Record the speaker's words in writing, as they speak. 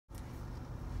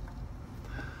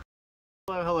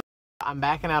Hello. I'm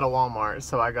backing out of Walmart,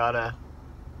 so I gotta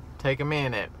take a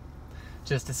minute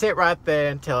just to sit right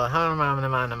there until did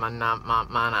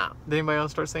anybody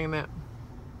else start singing that?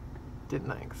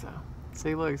 Didn't think so.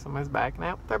 See, look, somebody's backing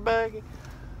out with their buggy.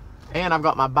 And I've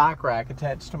got my bike rack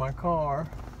attached to my car.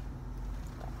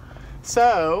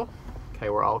 So, okay,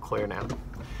 we're all clear now.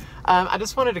 I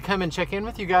just wanted to come and check in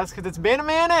with you guys because it's been a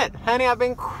minute. Honey, I've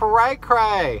been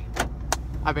cray-cray.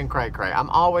 I've been cray-cray. I'm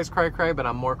always cray-cray, but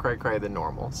I'm more cray-cray than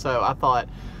normal. So I thought,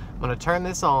 I'm going to turn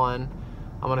this on.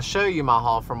 I'm going to show you my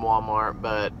haul from Walmart,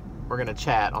 but we're going to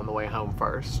chat on the way home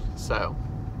first. So,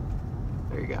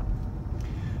 there you go.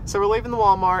 So we're leaving the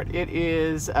Walmart. It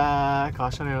is, gosh, I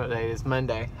don't know what day it is.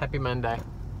 Monday. Happy Monday.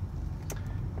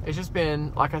 It's just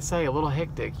been, like I say, a little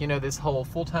hectic. You know, this whole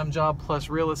full-time job plus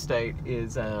real estate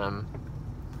is no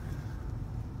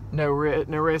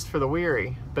rest for the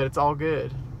weary, but it's all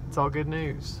good. It's all good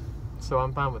news. So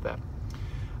I'm fine with that.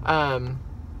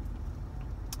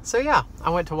 So yeah, I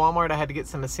went to Walmart. I had to get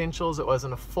some essentials. It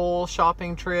wasn't a full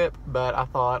shopping trip, but I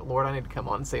thought, Lord, I need to come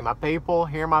on and see my people,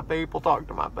 hear my people, talk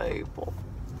to my people.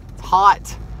 It's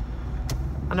hot.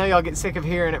 I know y'all get sick of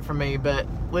hearing it from me, but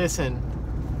listen,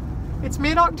 it's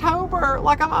mid-October.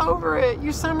 Like, I'm over it.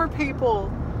 You summer people,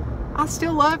 I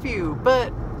still love you,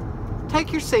 but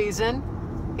take your season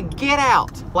and get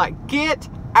out. Like, get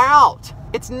out.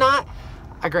 It's not,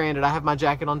 granted, I have my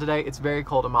jacket on today. It's very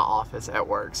cold in my office at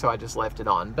work, so I just left it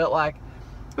on. But like,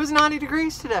 it was 90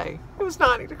 degrees today. It was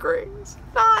 90 degrees.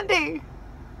 90.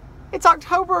 It's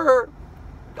October,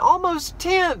 almost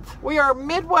 10th. We are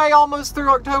midway almost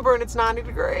through October and it's 90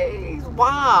 degrees.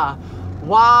 Why?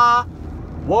 Why?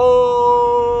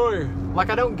 Why? Like,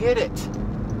 I don't get it.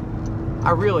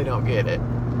 I really don't get it.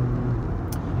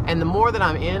 And the more that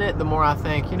I'm in it, the more I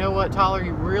think, you know what, Tyler,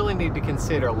 you really need to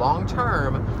consider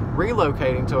long-term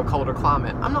relocating to a colder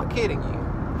climate. I'm not kidding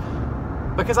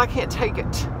you. Because I can't take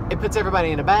it. It puts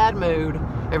everybody in a bad mood.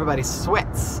 Everybody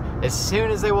sweats as soon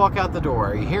as they walk out the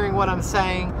door. Are you hearing what I'm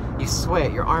saying? You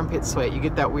sweat. Your armpits sweat. You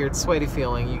get that weird sweaty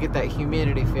feeling. You get that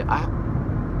humidity feel.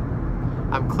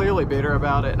 I'm clearly bitter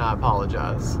about it, and I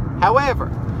apologize.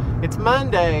 However, it's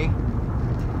Monday.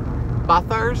 By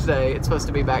Thursday, it's supposed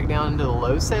to be back down into the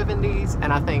low 70s,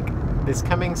 and I think this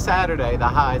coming Saturday, the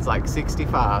high is like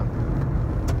 65.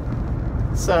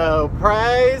 So,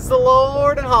 praise the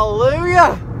Lord and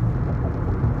hallelujah!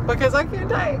 Because I can't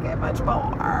take it much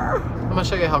more. I'm going to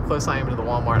show you how close I am to the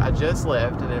Walmart. I just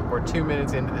left, and we're 2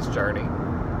 minutes into this journey.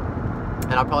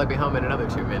 And I'll probably be home in another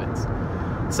 2 minutes.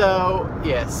 So,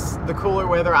 yes, the cooler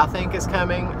weather I think is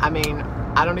coming. I mean,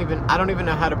 I don't even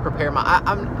know how to prepare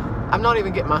I'm not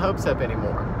even getting my hopes up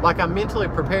anymore. Like, I'm mentally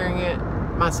preparing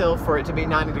myself for it to be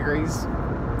 90 degrees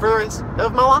for the rest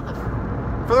of my life.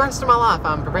 For the rest of my life,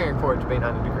 I'm preparing for it to be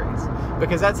 90 degrees.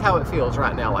 Because that's how it feels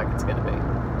right now, like it's going to be.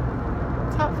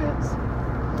 That's how it feels.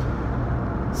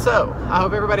 So, I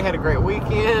hope everybody had a great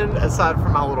weekend, aside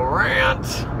from my little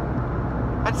rant.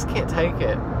 I just can't take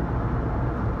it.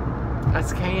 I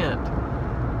just can't.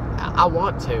 I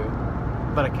want to,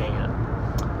 but I can't.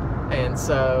 And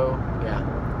so, yeah.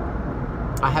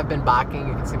 I have been biking.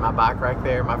 You can see my bike right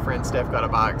there. My friend Steph got a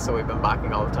bike, so we've been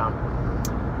biking all the time.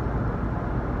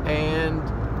 And,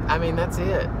 I mean, that's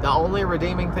it. The only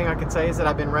redeeming thing I can say is that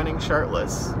I've been running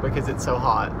shirtless because it's so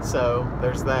hot. So,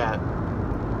 there's that.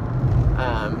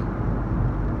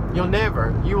 You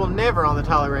will never on the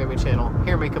Tyler Ramey channel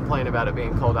hear me complain about it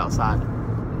being cold outside.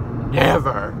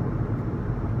 Never.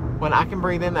 When I can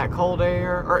breathe in that cold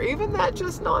air, or even that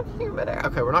just non-humid air.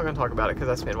 Okay, we're not going to talk about it because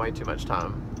I spend way too much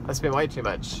time. I spend way too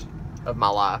much of my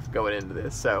life going into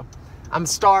this. So, I'm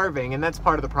starving, and that's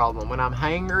part of the problem. When I'm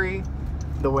hangry,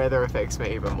 the weather affects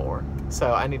me even more.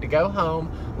 So, I need to go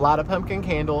home, light a pumpkin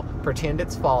candle, pretend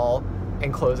it's fall,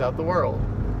 and close out the world.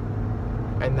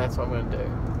 And that's what I'm going to do.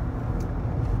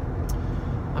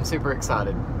 I'm super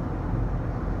excited.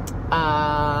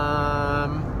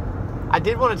 I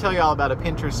did want to tell you all about a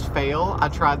Pinterest fail. I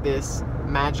tried this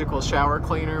magical shower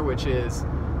cleaner, which is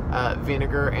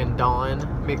vinegar and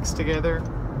Dawn mixed together.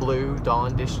 Blue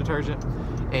Dawn dish detergent.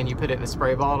 And you put it in a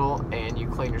spray bottle and you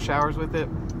clean your showers with it.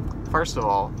 First of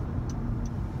all,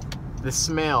 the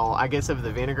smell, I guess, of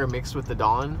the vinegar mixed with the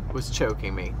Dawn was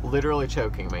choking me. Literally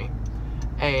choking me.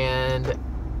 And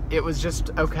it was just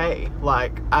okay.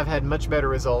 Like, I've had much better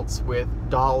results with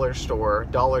Dollar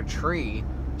Tree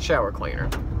shower cleaner.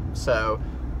 So,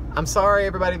 I'm sorry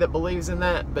everybody that believes in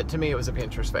that, but to me it was a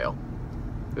Pinterest fail.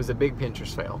 It was a big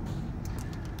Pinterest fail.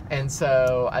 And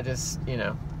so, I just, you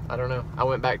know, I don't know. I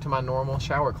went back to my normal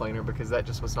shower cleaner because that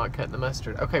just was not cutting the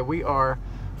mustard. Okay, we are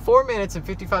 4 minutes and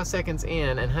 55 seconds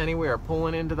in, and honey, we are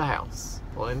pulling into the house.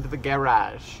 Pulling into the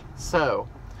garage. So,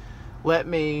 Let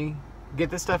me get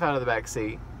this stuff out of the back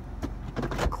seat.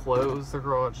 Close the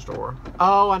garage door.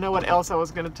 Oh, I know what else I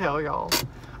was going to tell y'all.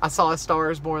 I saw A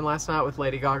Star is Born last night with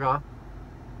Lady Gaga.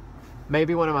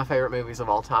 Maybe one of my favorite movies of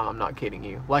all time. I'm not kidding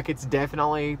you. Like, it's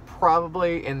definitely,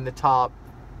 probably in the top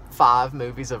 5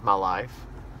 movies of my life.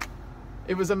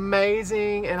 It was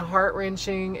amazing and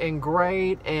heart-wrenching and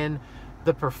great, and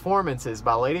the performances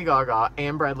by Lady Gaga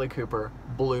and Bradley Cooper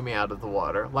blew me out of the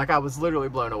water. Like, I was literally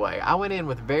blown away. I went in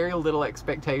with very little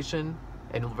expectation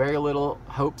and very little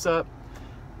hopes up,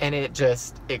 and it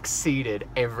just exceeded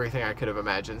everything I could have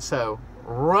imagined. So,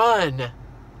 run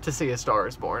to see A Star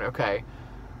is Born, okay?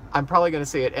 I'm probably going to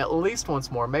see it at least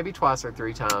once more, maybe twice or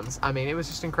 3 times. I mean, it was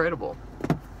just incredible.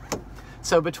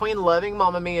 So between loving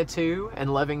Mamma Mia 2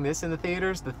 and loving this in the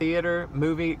theaters, the theater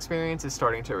movie experience is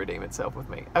starting to redeem itself with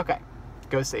me. Okay,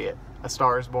 go see it. A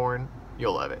Star is Born.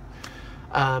 You'll love it.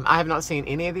 I have not seen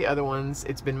any of the other ones.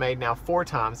 It's been made now 4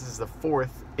 times. This is the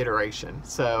 4th iteration.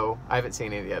 So I haven't seen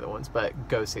any of the other ones, but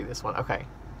go see this one. Okay,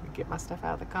 let me get my stuff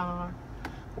out of the car.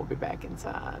 We'll be back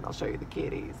inside. I'll show you the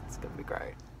kitties. It's going to be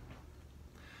great.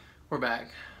 We're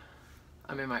back.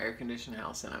 I'm in my air-conditioned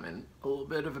house and I'm in a little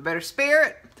bit of a better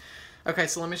spirit. Okay,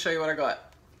 so let me show you what I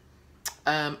got.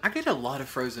 I get a lot of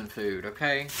frozen food,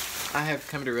 okay? I have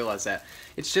come to realize that.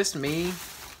 It's just me,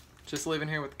 just living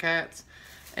here with the cats.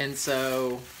 And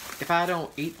so, if I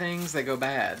don't eat things, they go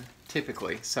bad,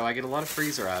 typically. So I get a lot of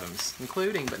freezer items,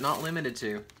 including, but not limited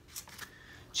to,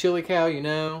 chili cow, you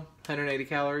know, 180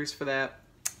 calories for that.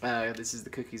 This is the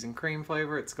cookies and cream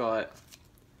flavor. It's got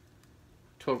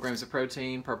 12 grams of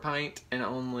protein per pint and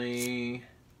only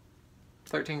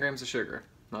 13 grams of sugar.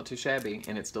 Not too shabby,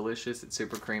 and it's delicious. It's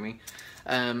super creamy.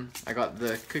 I got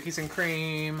the cookies and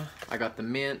cream. I got the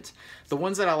mint. The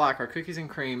ones that I like are cookies and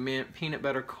cream, mint, peanut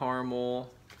butter, caramel.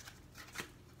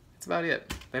 That's about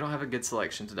it. They don't have a good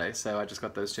selection today, so I just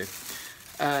got those 2.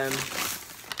 I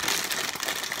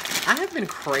have been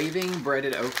craving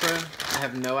breaded okra. I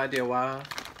have no idea why.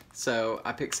 So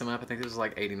I picked some up. I think this was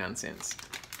like 89 cents.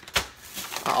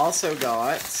 I also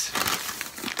got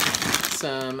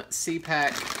some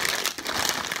C-Pack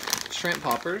shrimp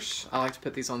poppers. I like to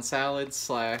put these on salads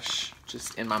slash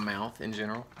just in my mouth in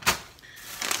general.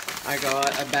 I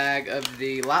got a bag of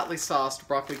the lightly sauced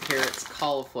broccoli, carrots,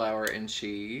 cauliflower, and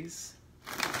cheese.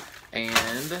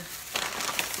 And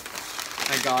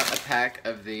I got a pack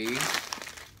of the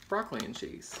broccoli and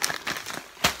cheese.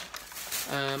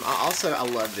 I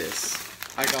love this.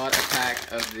 I got a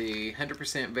pack of the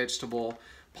 100% vegetable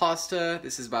pasta.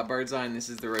 This is by Bird's Eye, and this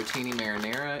is the rotini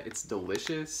marinara. It's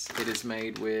delicious. It is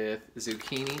made with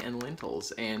zucchini and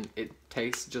lentils, and it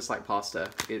tastes just like pasta.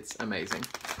 It's amazing.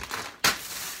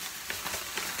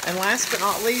 And last but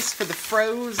not least, for the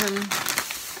frozen,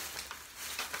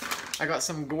 I got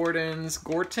some Gorton's,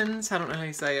 I don't know how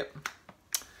you say it.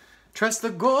 Trust the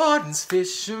Gorton's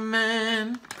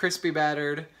Fisherman. Crispy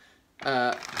battered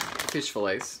fish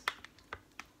fillets.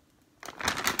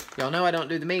 Y'all know I don't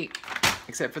do the meat,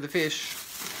 except for the fish.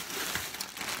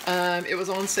 It was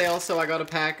on sale, so I got a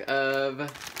pack of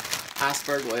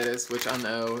iceberg lettuce, which I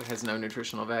know has no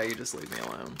nutritional value. Just leave me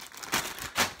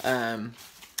alone.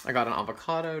 I got an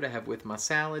avocado to have with my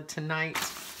salad tonight.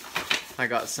 I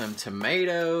got some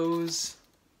tomatoes,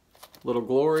 little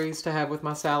glories to have with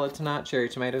my salad tonight, cherry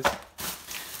tomatoes.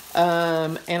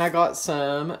 And I got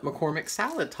some McCormick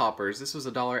salad toppers. This was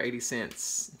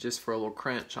 $1.80 just for a little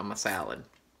crunch on my salad.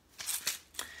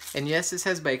 And yes, this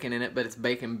has bacon in it, but it's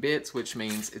bacon bits, which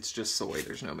means it's just soy.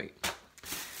 There's no meat.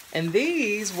 And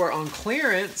these were on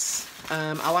clearance.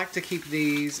 I like to keep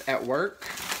these at work.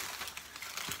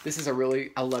 This is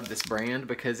I love this brand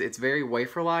because it's very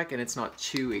wafer-like and it's not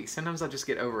chewy. Sometimes I just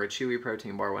get over a chewy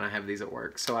protein bar when I have these at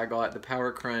work. So I got the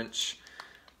Power Crunch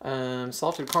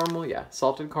salted caramel. Yeah,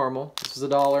 salted caramel. This was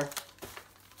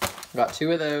 $1. Got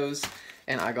 2 of those.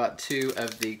 And I got 2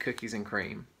 of the cookies and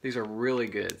cream. These are really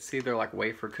good. See, they're like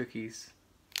wafer cookies.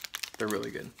 They're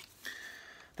really good.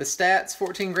 The stats,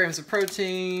 14 grams of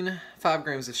protein, 5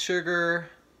 grams of sugar.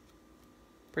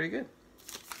 Pretty good.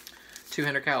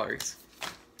 200 calories.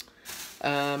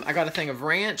 I got a thing of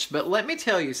ranch, but let me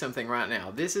tell you something right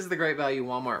now. This is the Great Value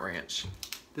Walmart ranch.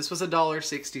 This was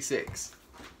 $1.66.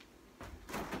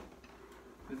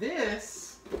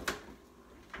 This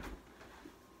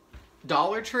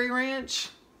Dollar Tree ranch,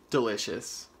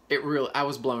 delicious. I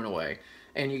was blown away.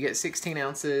 And you get 16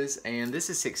 ounces, and this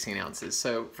is 16 ounces.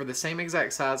 So for the same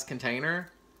exact size container,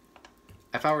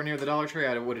 if I were near the Dollar Tree,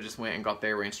 I would have just went and got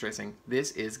their ranch dressing.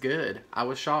 This is good. I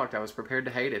was shocked. I was prepared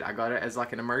to hate it. I got it as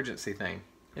like an emergency thing,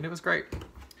 and it was great.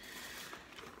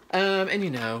 And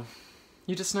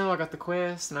you just know I got the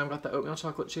Quest, and I've got the oatmeal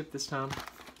chocolate chip this time.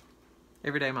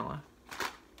 Every day of my life.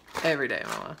 Every day of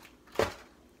my life.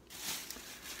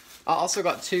 I also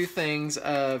got 2 things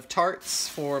of tarts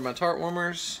for my tart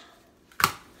warmers.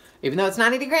 Even though it's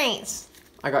 90 degrees,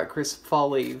 I got crisp fall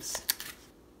leaves.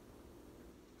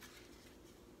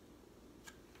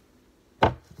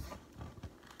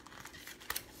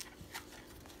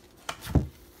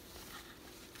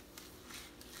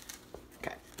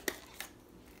 Okay.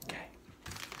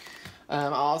 I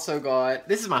also got,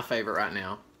 this is my favorite right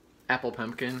now, apple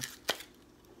pumpkin.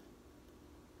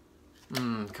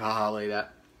 Golly,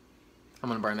 that, I'm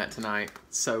gonna burn that tonight.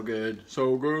 So good,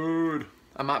 so good.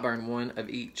 I might burn 1 of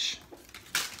each.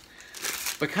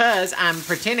 Because I'm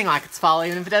pretending like it's fall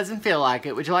even if it doesn't feel like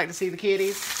it. Would you like to see the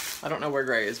kitties? I don't know where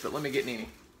Gray is, but let me get Nene.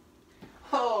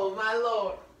 Oh, my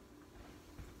Lord.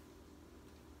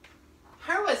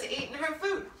 Her was eating her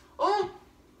food. Oh.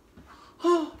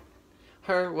 Oh.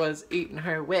 Her was eating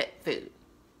her wet food.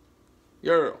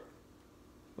 Yeah.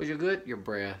 Was you good? Your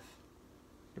breath.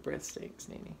 Your breath stinks,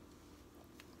 Nene.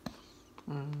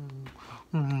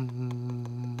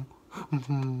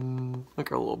 Look at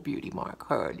her little beauty mark.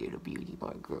 Her little beauty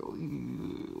mark, girl.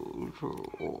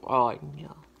 Oh,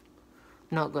 no.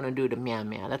 Not gonna do the meow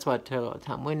meow. That's what I tell her all the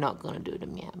time. We're not gonna do the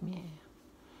meow meow.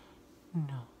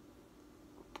 No.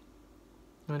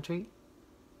 You want a treat? You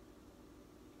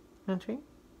want a treat?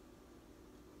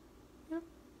 Yeah.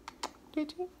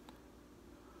 Get you?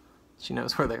 She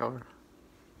knows where they are.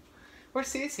 Where's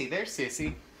Sissy? There's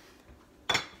Sissy.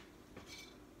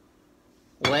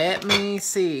 Let me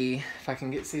see if I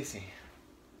can get Sissy.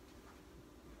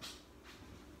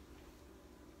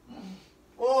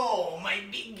 Oh, my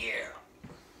big girl.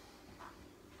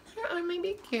 Oh, my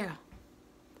big girl.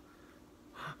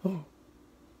 Oh,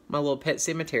 my little Pet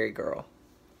Cemetery girl.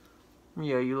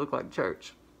 Yeah, you look like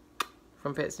Church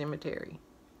from Pet Cemetery.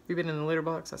 You been in the litter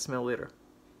box? I smell litter.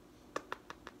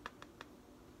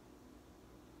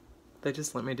 They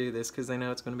just let me do this because they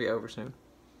know it's going to be over soon.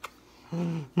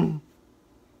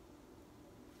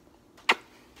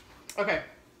 Okay.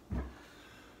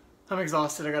 I'm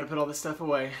exhausted. I got to put all this stuff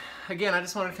away. Again, I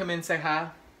just wanted to come in and say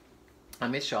hi. I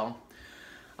miss y'all.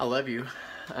 I love you.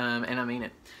 And I mean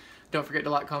it. Don't forget to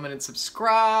like, comment, and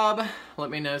subscribe. Let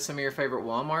me know some of your favorite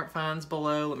Walmart finds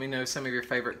below. Let me know some of your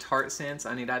favorite tart scents.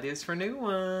 I need ideas for new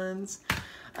ones.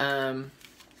 And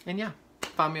yeah.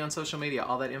 Find me on social media.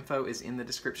 All that info is in the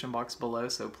description box below,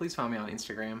 so please find me on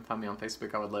Instagram. Find me on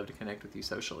Facebook. I would love to connect with you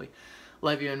socially.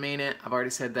 Love you and mean it. I've already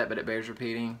said that, but it bears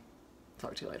repeating.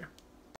 Talk to you later.